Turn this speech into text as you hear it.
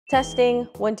Testing,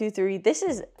 1, 2, 3.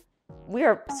 We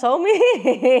are so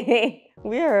many.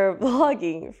 We are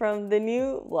vlogging from the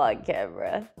new vlog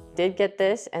camera. Did get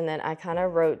this, and then I kind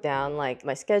of wrote down like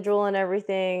my schedule and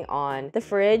everything on the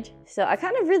fridge. So I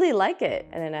kind of really like it.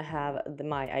 And then I have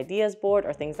my ideas board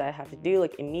or things that I have to do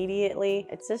like immediately.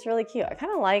 It's just really cute. I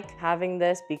kind of like having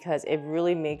this because it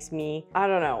really makes me, I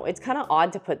don't know, it's kind of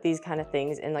odd to put these kind of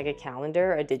things in like a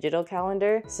calendar, a digital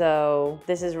calendar. So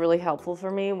this is really helpful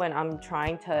for me when I'm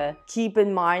trying to keep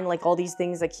in mind like all these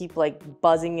things that keep like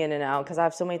buzzing in and out, because I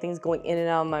have so many things going in and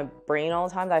out of my brain all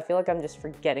the time that I feel like I'm just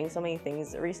forgetting so many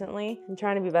things recently. I'm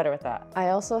trying to be better with that. I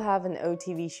also have an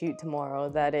OTV shoot tomorrow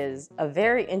that is a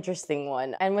very interesting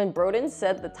one. And when Broden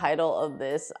said the title of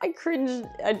this, I cringed,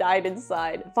 I died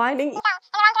inside. Finding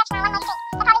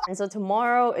and so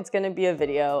tomorrow it's gonna be a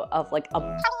video of like a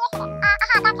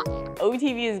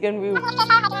OTV is gonna be.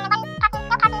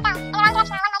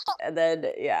 And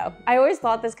then, yeah. I always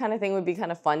thought this kind of thing would be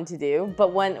kind of fun to do,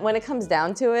 but when it comes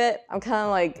down to it, I'm kind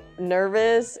of like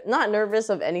nervous. Not nervous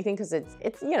of anything because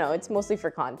it's you know, it's mostly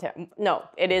for content. No,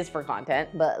 it is for content,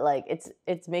 but like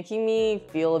it's making me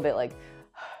feel a bit like,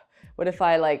 what if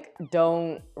I like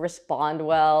don't respond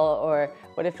well, or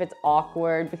what if it's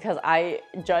awkward? Because I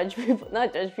judge people,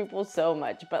 not judge people so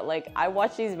much, but like I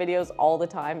watch these videos all the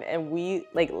time and we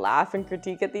like laugh and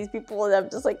critique at these people, and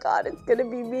I'm just like, God, it's gonna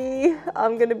be me.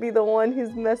 I'm gonna be the one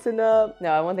who's messing up.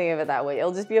 No, I won't think of it that way.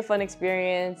 It'll just be a fun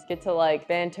experience, get to like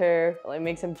banter, like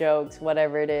make some jokes,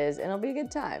 whatever it is, and it'll be a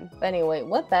good time. But anyway,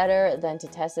 what better than to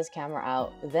test this camera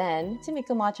out than to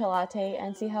make a matcha latte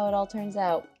and see how it all turns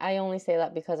out. I only say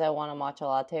that because I want a matcha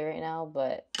latte right now,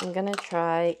 but I'm gonna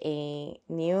try a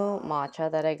new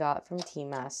matcha that I got from Tea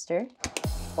Master.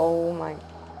 Oh my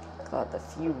God, the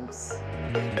fumes.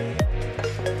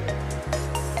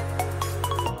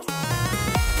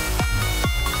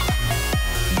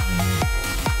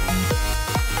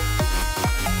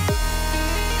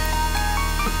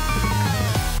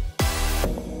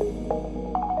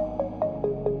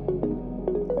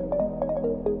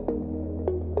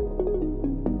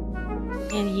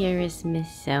 And here is Miss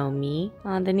Xiaomi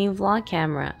on the new vlog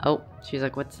camera. Oh, she's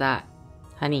like, what's that?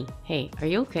 Honey, hey, are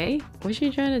you okay? What's she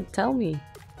trying to tell me?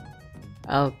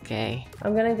 Okay.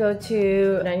 I'm gonna go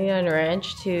to 99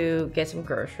 Ranch to get some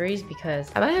groceries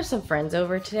because I might have some friends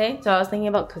over today. So I was thinking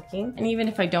about cooking. And even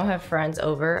if I don't have friends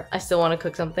over, I still want to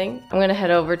cook something. I'm gonna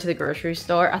head over to the grocery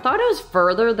store. I thought it was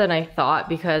further than I thought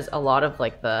because a lot of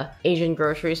like the Asian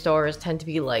grocery stores tend to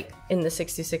be like in the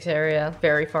 66 area,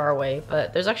 very far away.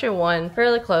 But there's actually one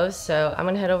fairly close. So I'm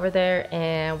gonna head over there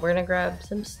and we're gonna grab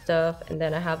some stuff. And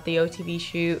then I have the OTV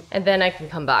shoot. And then I can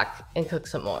come back and cook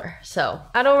some more. So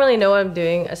I don't really know what I'm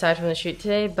doing aside from the shoot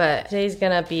today, but today's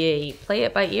gonna be a play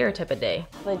it by ear type of day.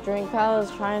 The drink I was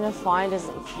trying to find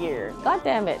isn't here. God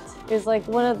damn it. It's like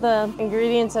one of the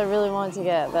ingredients I really wanted to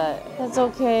get, but that's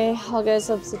okay. I'll get a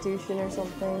substitution or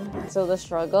something. So the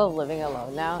struggle of living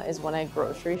alone now is when I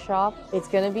grocery shop, it's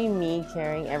gonna be me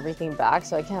carrying everything back,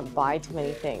 so I can't buy too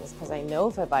many things because I know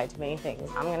if I buy too many things,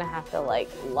 I'm gonna have to like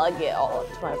lug it all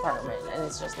up to my apartment and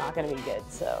it's just not gonna be good.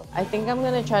 So I think I'm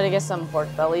gonna try to get some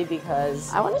pork belly because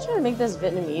I want to try to make this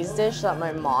Vietnamese dish that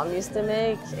my mom used to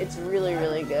make. It's really,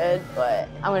 really good, but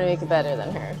I'm gonna make it better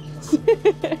than her.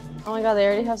 Oh my God, they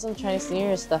already have some Chinese New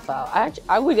Year stuff out.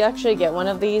 I would actually get one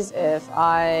of these if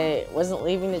I wasn't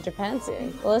leaving to Japan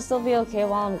soon. Will it still be okay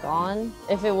while I'm gone?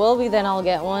 If it will be, then I'll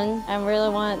get one. I really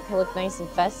want it to look nice and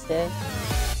festive.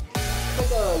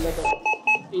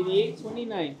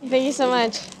 88.29. Thank you so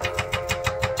much.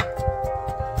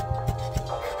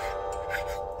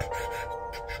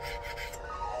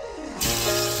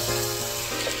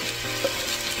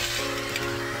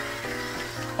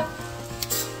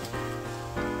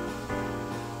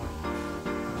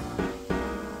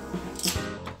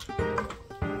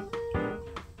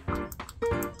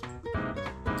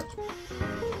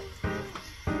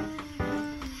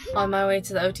 On my way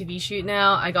to the OTV shoot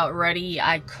now. I got ready,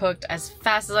 I cooked as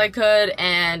fast as I could,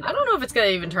 and I don't know if it's gonna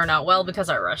even turn out well because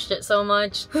I rushed it so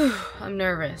much. I'm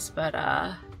nervous, but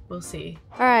we'll see.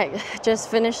 All right, just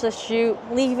finished the shoot,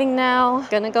 leaving now.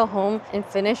 Gonna go home and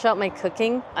finish up my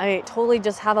cooking. I totally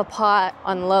just have a pot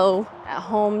on low at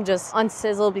home, just on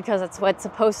sizzle because that's what it's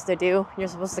supposed to do. You're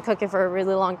supposed to cook it for a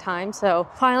really long time. So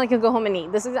finally I can go home and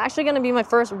eat. This is actually gonna be my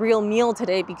first real meal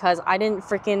today because I didn't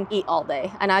freaking eat all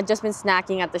day and I've just been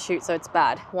snacking at the shoot, so it's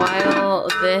bad. While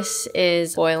this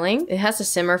is boiling, it has to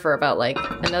simmer for about like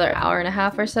another hour and a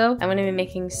half or so. I'm gonna be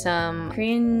making some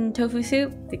Korean tofu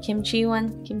soup, the kimchi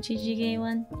one, kimchi jjigae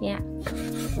one. Yeah. Oh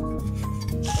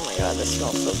my God, this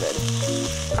smells so good.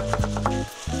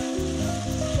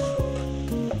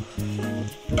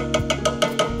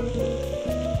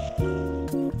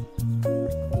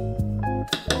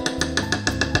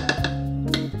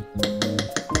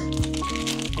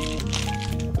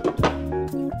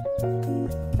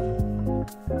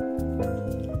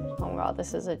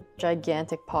 This is a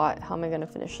gigantic pot. How am I gonna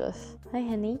finish this? Hi,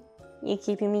 honey. You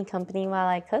keeping me company while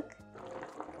I cook?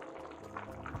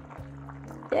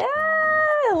 Yeah,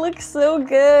 it looks so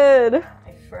good.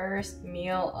 My first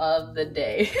meal of the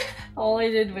day. All I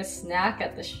did was snack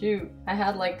at the shoot. I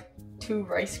had like 2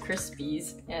 Rice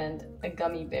Krispies and a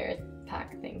gummy bear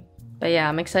pack thing. But yeah,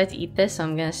 I'm excited to eat this, so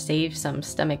I'm gonna save some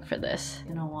stomach for this.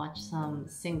 I'm gonna watch some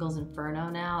Singles Inferno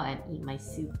now and eat my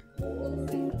soup.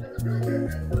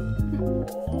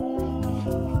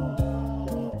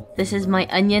 This is my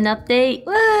onion update.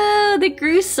 Whoa, they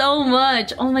grew so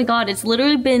much. Oh my god, it's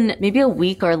literally been maybe a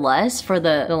week or less for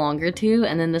the longer two,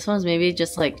 and then this one's maybe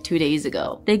just like 2 days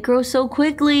ago. They grow so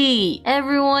quickly.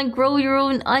 Everyone grow your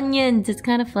own onions. It's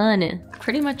kind of fun.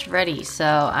 Pretty much ready, so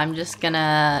I'm just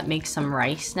gonna make some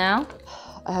rice now.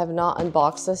 I have not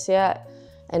unboxed this yet,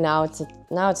 and now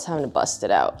it's time to bust it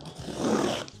out.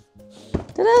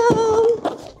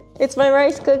 Ta-da! It's my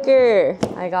rice cooker.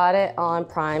 I got it on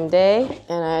Prime Day,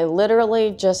 and I literally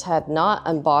just had not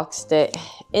unboxed it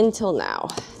until now.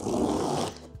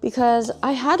 Because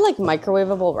I had like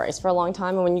microwavable rice for a long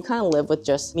time, and when you kind of live with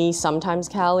just me, sometimes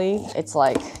Callie, it's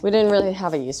like we didn't really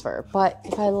have a use for it. But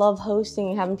if I love hosting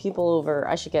and having people over,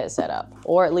 I should get it set up,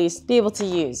 or at least be able to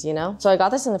use, you know? So I got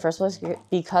this in the first place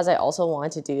because I also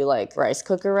wanted to do like rice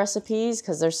cooker recipes,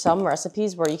 because there's some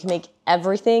recipes where you can make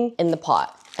everything in the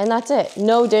pot. And that's it.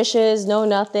 No dishes, no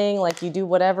nothing. Like you do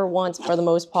whatever once for the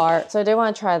most part. So I did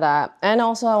want to try that. And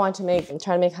also I want to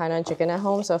try to make Hainan chicken at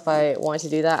home. So if I wanted to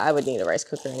do that, I would need a rice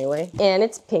cooker anyway. And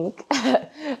it's pink.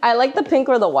 I like the pink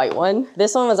or the white one.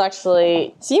 This one was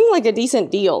actually, seemed like a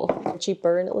decent deal.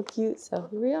 Cheaper and it looked cute, so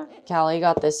here we are. Callie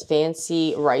got this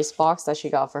fancy rice box that she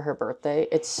got for her birthday.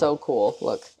 It's so cool,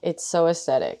 look. It's so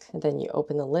aesthetic. And then you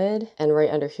open the lid and right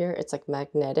under here, it's like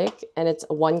magnetic and it's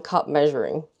 1 cup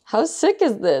measuring. How sick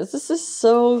is this? This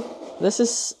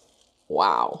is,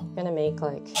 wow. I'm gonna make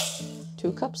like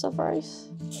 2 cups of rice.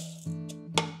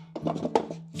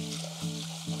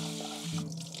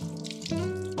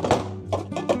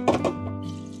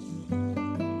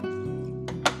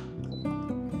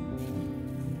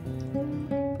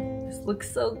 This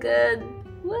looks so good.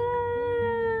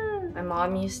 Woo! My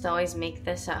mom used to always make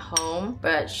this at home,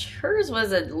 but hers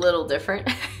was a little different.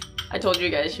 I told you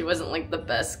guys she wasn't like the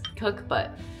best cook,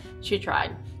 but she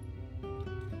tried.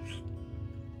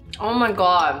 Oh my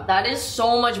god, that is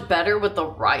so much better with the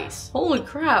rice. Holy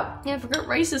crap. Yeah, I forgot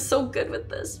rice is so good with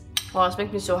this. Wow, this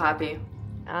makes me so happy.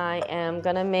 I am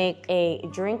gonna make a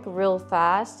drink real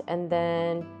fast and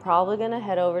then probably gonna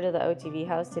head over to the OTV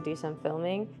house to do some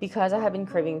filming because I have been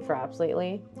craving fraps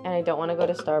lately and I don't wanna go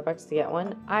to Starbucks to get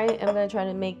one. I am gonna try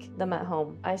to make them at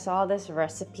home. I saw this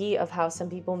recipe of how some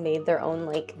people made their own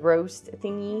like roast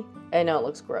thingy. I know it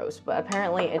looks gross, but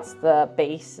apparently it's the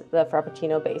base, the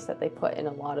Frappuccino base that they put in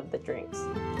a lot of the drinks.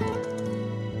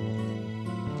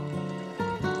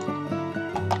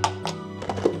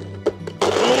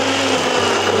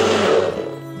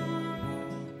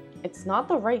 It's not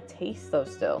the right taste though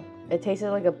still. It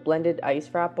tasted like a blended ice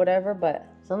wrap, whatever, but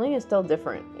something is still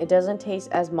different. It doesn't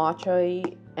taste as matcha-y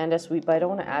and as sweet, but I don't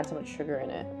want to add so much sugar in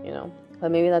it, you know?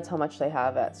 But maybe that's how much they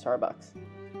have at Starbucks.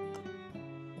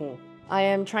 I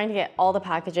am trying to get all the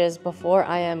packages before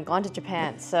I am gone to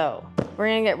Japan, so we're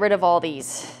gonna get rid of all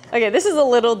these. Okay, this is a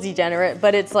little degenerate,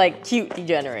 but it's like cute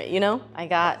degenerate, you know? I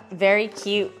got very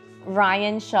cute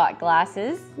Ryan shot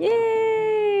glasses.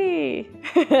 Yay!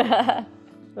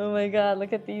 Oh my god,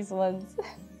 look at these ones.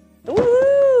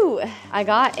 Woo! I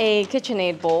got a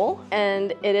KitchenAid bowl,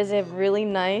 and it is a really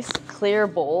nice clear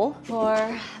bowl for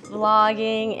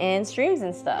vlogging and streams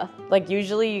and stuff. Like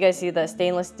usually you guys see the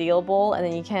stainless steel bowl and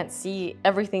then you can't see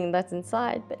everything that's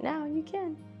inside, but now you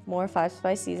can. More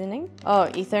 5-spice seasoning. Oh,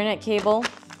 Ethernet cable.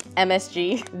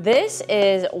 MSG. This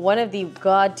is one of the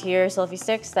god tier selfie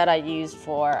sticks that I use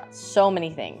for so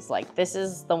many things. Like this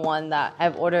is the one that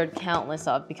I've ordered countless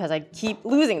of because I keep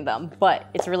losing them, but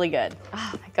it's really good.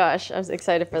 Oh my gosh, I was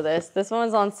excited for this. This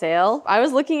one's on sale. I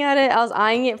was looking at it, I was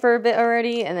eyeing it for a bit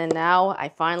already, and then now I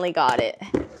finally got it.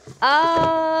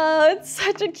 Oh, it's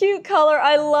such a cute color.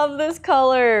 I love this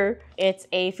color. It's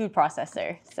a food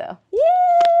processor, so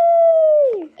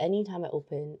yay! Anytime I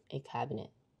open a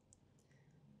cabinet,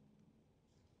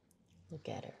 look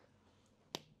at her.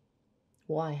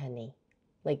 Why, honey?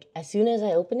 Like, as soon as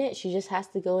I open it, she just has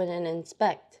to go in and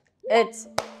inspect. It's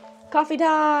coffee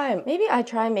time! Maybe I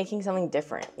try making something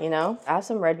different, you know? I have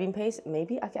some red bean paste.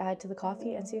 Maybe I can add it to the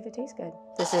coffee and see if it tastes good.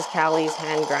 This is Callie's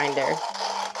hand grinder.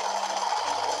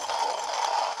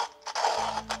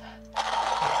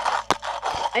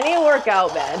 I need to work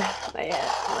out, man.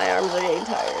 My arms are getting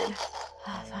tired.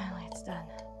 Finally, it's done.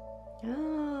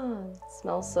 Oh, it's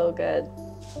Smells so good.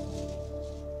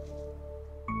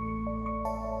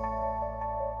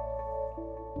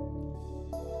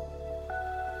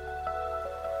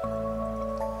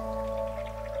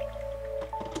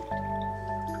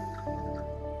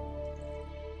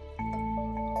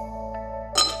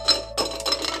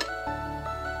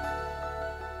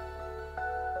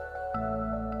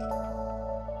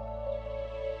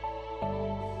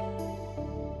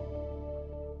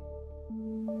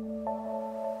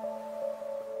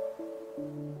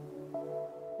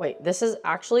 Wait, this is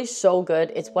actually so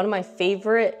good. It's one of my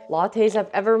favorite lattes I've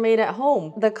ever made at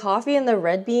home. The coffee and the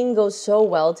red bean goes so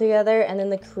well together, and then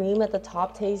the cream at the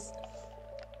top tastes...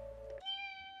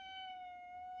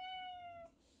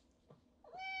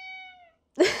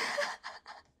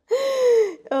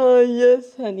 Oh,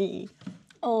 yes, honey.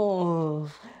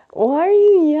 Oh, why are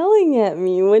you yelling at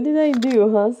me? What did I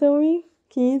do, huh, Zoe?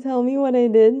 Can you tell me what I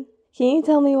did? Can you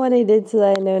tell me what I did so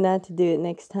that I know not to do it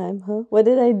next time, huh? What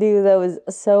did I do that was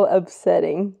so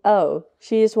upsetting? Oh,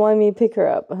 she just wanted me to pick her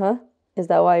up, huh? Is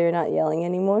that why you're not yelling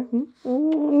anymore?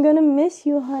 I'm gonna miss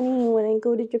you, honey. When I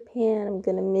go to Japan, I'm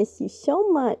gonna miss you so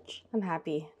much. I'm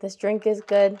happy. This drink is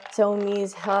good.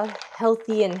 Somi's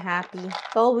healthy and happy.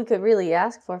 It's all we could really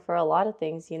ask for a lot of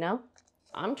things, you know?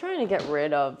 I'm trying to get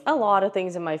rid of a lot of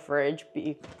things in my fridge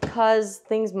because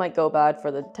things might go bad for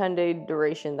the 10-day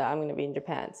duration that I'm gonna be in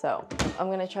Japan. So I'm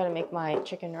gonna try to make my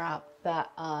chicken wrap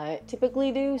that I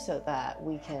typically do so that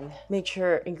we can make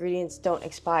sure ingredients don't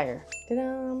expire.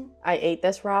 Ta-da! I ate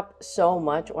this wrap so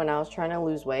much when I was trying to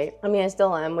lose weight. I mean, I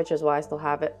still am, which is why I still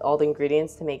have it, all the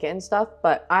ingredients to make it and stuff,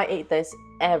 but I ate this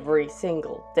every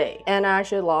single day. And I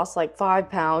actually lost like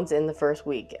 5 pounds in the first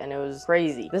week and it was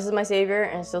crazy. This is my savior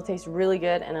and it still tastes really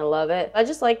good and I love it. I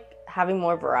just like having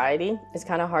more variety. It's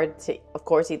kind of hard to, of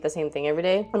course, eat the same thing every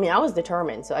day. I mean, I was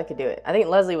determined, so I could do it. I think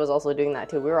Leslie was also doing that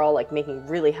too. We were all like making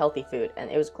really healthy food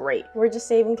and it was great. We're just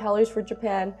saving calories for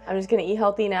Japan. I'm just gonna eat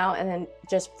healthy now and then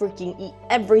just freaking eat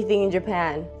everything in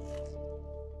Japan.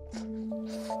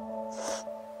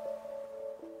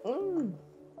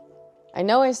 I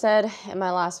know I said in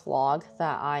my last vlog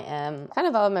that I am kind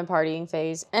of out of my partying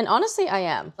phase, and honestly I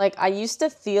am. Like, I used to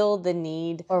feel the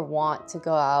need or want to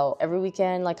go out every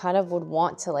weekend, like kind of would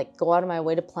want to like go out of my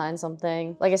way to plan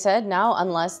something. Like I said, now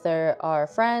unless there are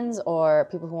friends or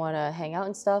people who want to hang out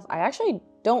and stuff, I actually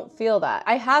don't feel that.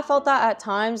 I have felt that at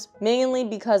times, mainly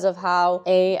because of how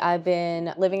I've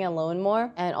been living alone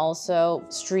more and also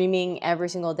streaming every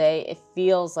single day. It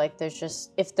feels like there's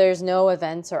just, if there's no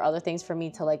events or other things for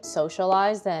me to like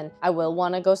socialize, then I will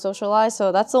want to go socialize.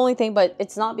 So that's the only thing, but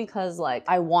it's not because like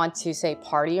I want to say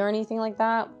party or anything like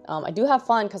that. I do have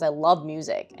fun because I love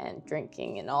music and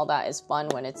drinking and all that is fun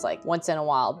when it's like once in a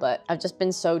while, but I've just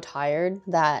been so tired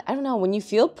that, I don't know, when you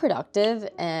feel productive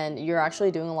and you're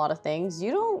actually doing a lot of things,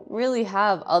 you don't really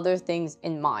have other things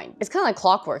in mind. It's kind of like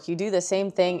clockwork. You do the same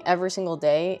thing every single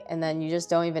day and then you just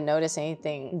don't even notice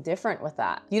anything different with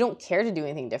that. You don't care to do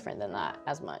anything different than that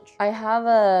as much. I have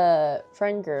a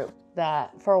friend group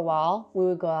that for a while we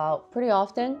would go out pretty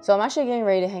often. So I'm actually getting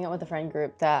ready to hang out with a friend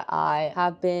group that I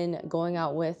have been going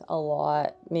out with a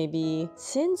lot, maybe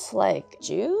since like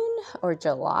June or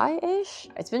July-ish.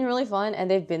 It's been really fun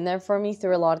and they've been there for me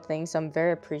through a lot of things, so I'm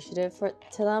very appreciative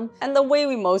to them. And the way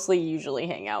we mostly usually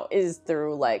hang out is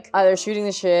through like either shooting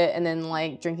the shit and then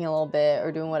like drinking a little bit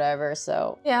or doing whatever.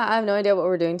 So yeah, I have no idea what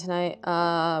we're doing tonight.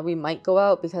 We might go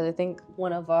out because I think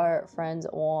one of our friends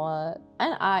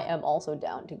and I am also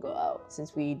down to go out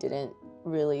since we didn't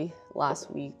really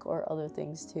last week or other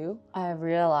things too. I have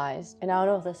realized, and I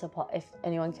don't know if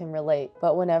anyone can relate,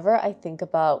 but whenever I think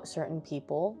about certain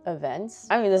people, events,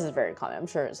 I mean, this is very common. I'm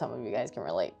sure some of you guys can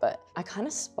relate, but I kind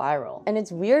of spiral. And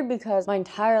it's weird because my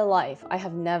entire life, I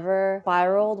have never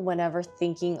spiraled whenever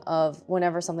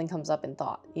something comes up in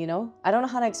thought, you know? I don't know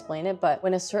how to explain it, but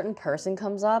when a certain person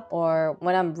comes up or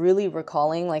when I'm really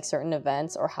recalling like certain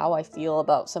events or how I feel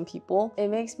about some people, it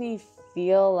makes me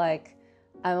feel like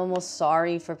I'm almost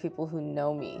sorry for people who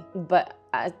know me. But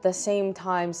at the same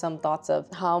time, some thoughts of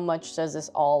how much does this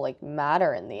all like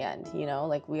matter in the end, you know?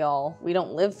 Like we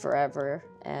don't live forever,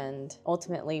 and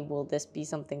ultimately will this be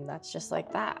something that's just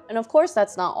like that? And of course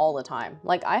that's not all the time.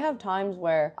 Like I have times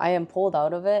where I am pulled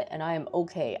out of it and I am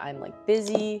okay. I'm like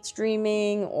busy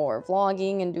streaming or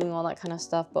vlogging and doing all that kind of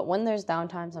stuff. But when there's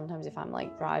downtime, sometimes if I'm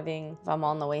like driving, if I'm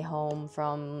on the way home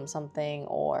from something,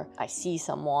 or I see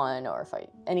someone, or if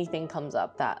anything comes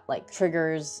up that like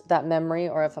triggers that memory,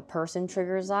 or if a person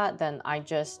triggers that, then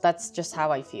that's just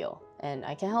how I feel and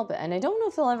I can't help it. And I don't know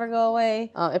if it'll ever go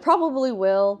away. It probably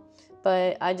will,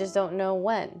 but I just don't know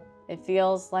when. It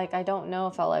feels like I don't know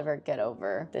if I'll ever get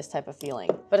over this type of feeling.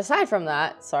 But aside from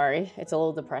that, sorry, it's a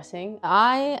little depressing.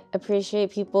 I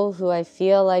appreciate people who I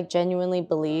feel like genuinely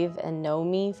believe and know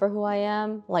me for who I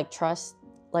am, like trust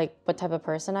like what type of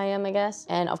person I am, I guess.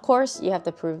 And of course you have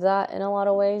to prove that in a lot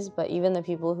of ways, but even the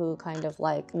people who kind of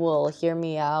like will hear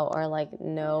me out or like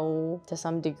know to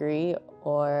some degree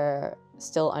or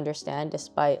still understand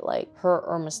despite like hurt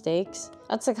or mistakes,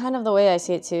 that's the kind of the way I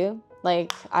see it too.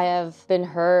 Like I have been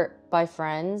hurt by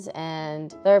friends,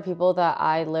 and there are people that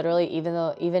I literally,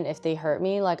 even if they hurt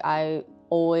me, like I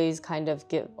always kind of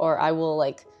give, or I will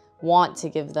like want to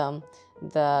give them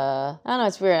I don't know,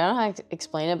 it's weird, I don't know how to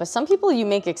explain it, but some people you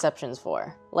make exceptions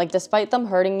for. Like despite them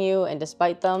hurting you and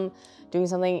despite them doing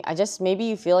something, maybe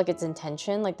you feel like it's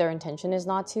intention, like their intention is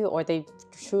not to, or they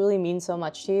truly mean so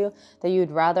much to you that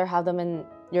you'd rather have them in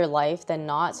your life than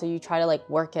not, so you try to like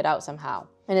work it out somehow.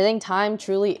 And I think time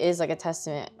truly is like a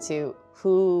testament to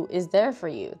who is there for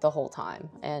you the whole time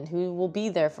and who will be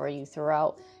there for you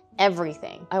throughout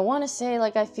everything. I want to say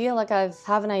like I feel like I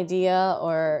have an idea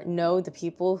or know the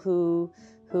people who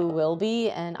will be,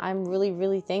 and I'm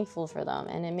really thankful for them,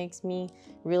 and it makes me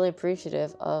really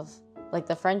appreciative of like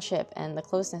the friendship and the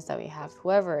closeness that we have,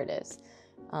 whoever it is.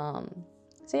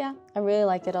 So yeah, I really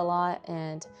like it a lot,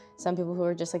 and some people who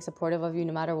are just like supportive of you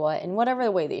no matter what, in whatever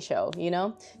way they show, you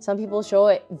know? Some people show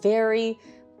it very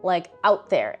like out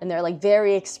there and they're like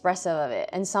very expressive of it,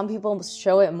 and some people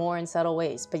show it more in subtle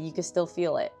ways, but you can still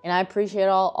feel it, and I appreciate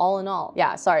all in all.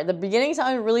 Yeah, sorry, the beginning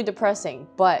sounded really depressing,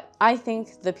 but I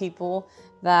think the people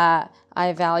that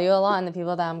I value a lot and the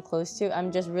people that I'm close to,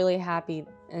 I'm just really happy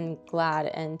and glad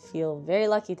and feel very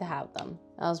lucky to have them.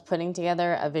 I was putting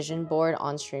together a vision board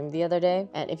on stream the other day,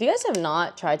 and if you guys have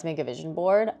not tried to make a vision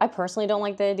board, I personally don't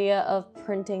like the idea of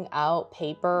printing out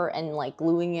paper and like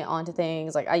gluing it onto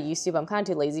things. Like I used to, but I'm kind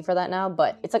of too lazy for that now,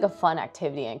 but it's like a fun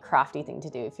activity and crafty thing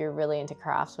to do if you're really into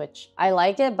crafts, which I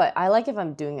like it, but I like if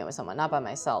I'm doing it with someone, not by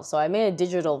myself. So I made a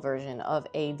digital version of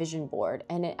a vision board,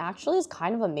 and it actually is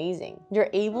kind of amazing. You're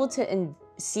able to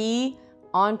see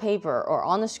on paper or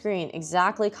on the screen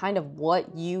exactly kind of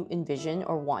what you envision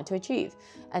or want to achieve.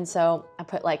 And so I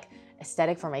put like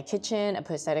aesthetic for my kitchen, I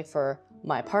put aesthetic for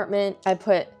my apartment, I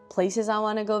put places I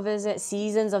want to go visit,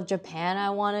 seasons of Japan I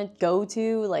want to go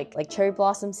to, like cherry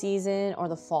blossom season or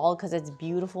the fall because it's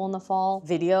beautiful in the fall,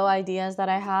 video ideas that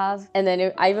I have. And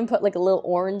then I even put like a little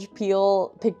orange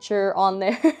peel picture on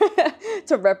there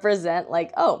to represent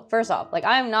like, oh, first off, like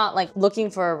I'm not like looking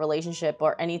for a relationship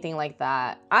or anything like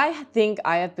that. I think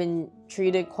I have been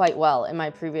treated quite well in my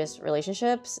previous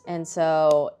relationships, and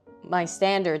so my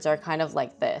standards are kind of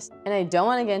like this. And I don't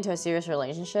want to get into a serious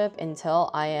relationship until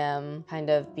I am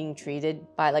kind of being treated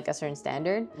by like a certain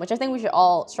standard, which I think we should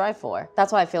all strive for.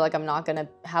 That's why I feel like I'm not gonna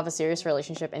have a serious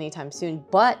relationship anytime soon.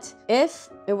 But if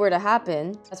it were to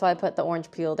happen, that's why I put the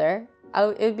orange peel there,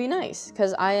 it'd be nice,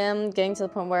 because I am getting to the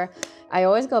point where I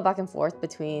always go back and forth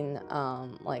between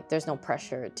like there's no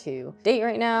pressure to date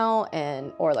right now,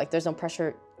 or like there's no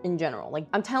pressure in general. Like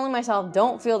I'm telling myself,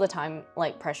 don't feel the time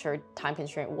like pressure, time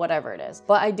constraint, whatever it is.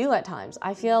 But I do at times.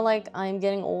 I feel like I'm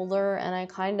getting older and I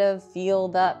kind of feel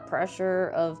that pressure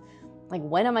of like,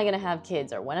 when am I gonna have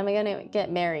kids, or when am I gonna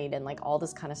get married, and like all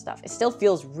this kind of stuff. It still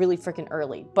feels really freaking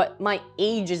early, but my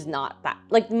age is not that.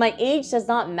 Like my age does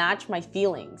not match my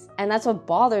feelings, and that's what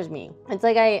bothers me. It's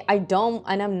like I don't,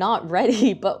 and I'm not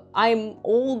ready, but I'm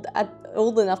old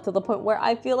enough to the point where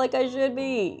I feel like I should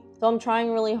be. So I'm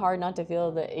trying really hard not to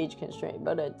feel the age constraint,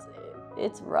 but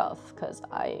it's rough because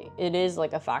it is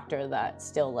like a factor that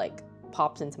still like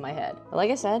pops into my head. But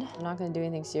like I said, I'm not gonna do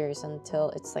anything serious until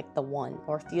it's like the one,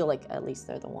 or feel like at least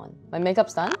they're the one. My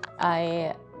makeup's done.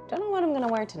 I don't know what I'm gonna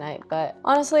wear tonight, but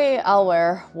honestly, I'll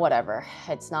wear whatever.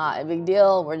 It's not a big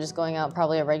deal. We're just going out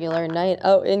probably a regular night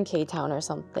out in K-Town or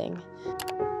something.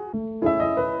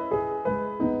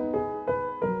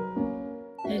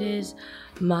 It is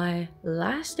my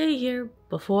last day here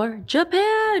before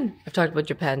Japan. I've talked about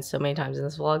Japan so many times in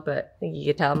this vlog, but I think you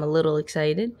can tell I'm a little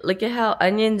excited. Look at how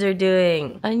onions are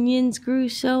doing. Onions grew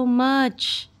so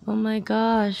much. Oh my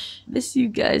gosh. Miss you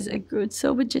guys. I grew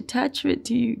so much attachment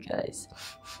to you guys.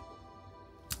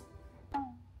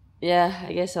 Yeah,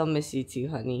 I guess I'll miss you too,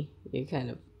 honey.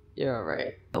 You're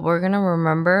alright. We're gonna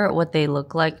remember what they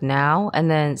look like now and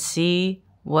then see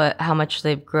how much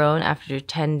they've grown after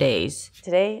 10 days.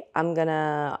 Today, I'm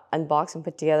gonna unbox and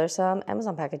put together some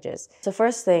Amazon packages. So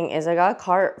first thing is I got a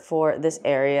cart for this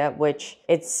area, which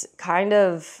it's kind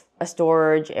of a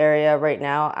storage area right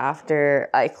now after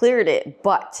I cleared it,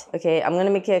 but okay, I'm gonna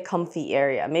make it a comfy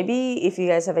area. Maybe if you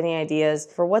guys have any ideas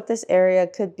for what this area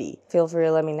could be, feel free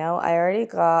to let me know. I already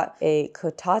got a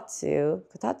kotatsu,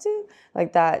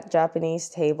 like that Japanese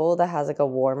table that has like a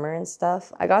warmer and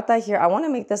stuff. I got that here. I want to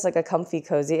make this like a comfy,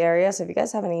 cozy area. So if you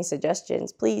guys have any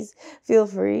suggestions, please feel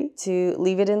free to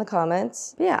leave it in the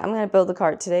comments. But yeah, I'm gonna build the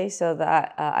cart today so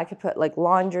that I could put like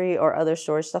laundry or other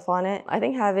storage stuff on it. I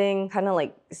think having kind of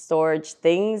like storage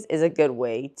things is a good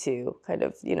way to kind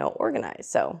of, you know, organize.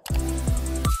 So.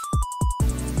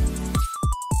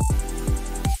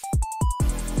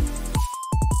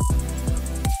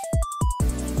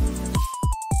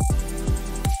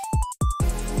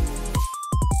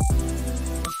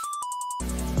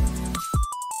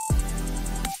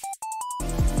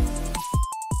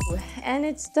 And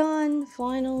it's done,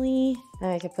 finally.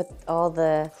 And I can put all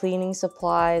the cleaning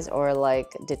supplies or like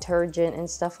detergent and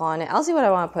stuff on it. I'll see what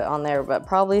I want to put on there, but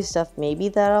probably stuff maybe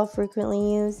that I'll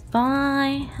frequently use.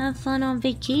 Bye. Have fun on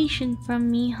vacation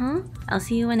from me, huh? I'll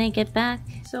see you when I get back.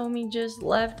 Somi just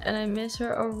left and I miss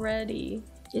her already.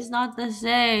 It's not the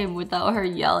same without her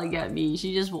yelling at me.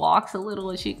 She just walks a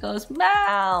little and she goes,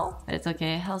 meow. But it's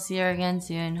okay, I'll see her again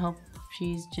soon. Hope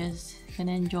she's just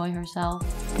gonna enjoy herself.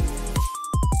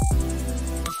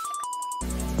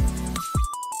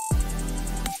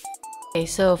 Okay,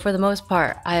 so for the most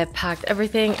part, I have packed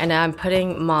everything and now I'm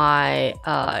putting my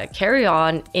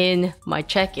carry-on in my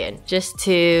check-in just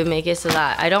to make it so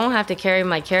that I don't have to carry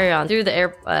my carry-on through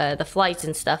the flights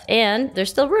and stuff. And there's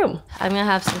still room. I'm gonna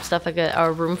have some stuff, like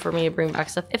a room for me to bring back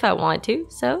stuff if I want to.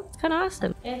 So it's kind of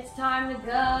awesome. It's time to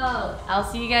go. I'll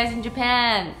see you guys in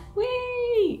Japan. Whee!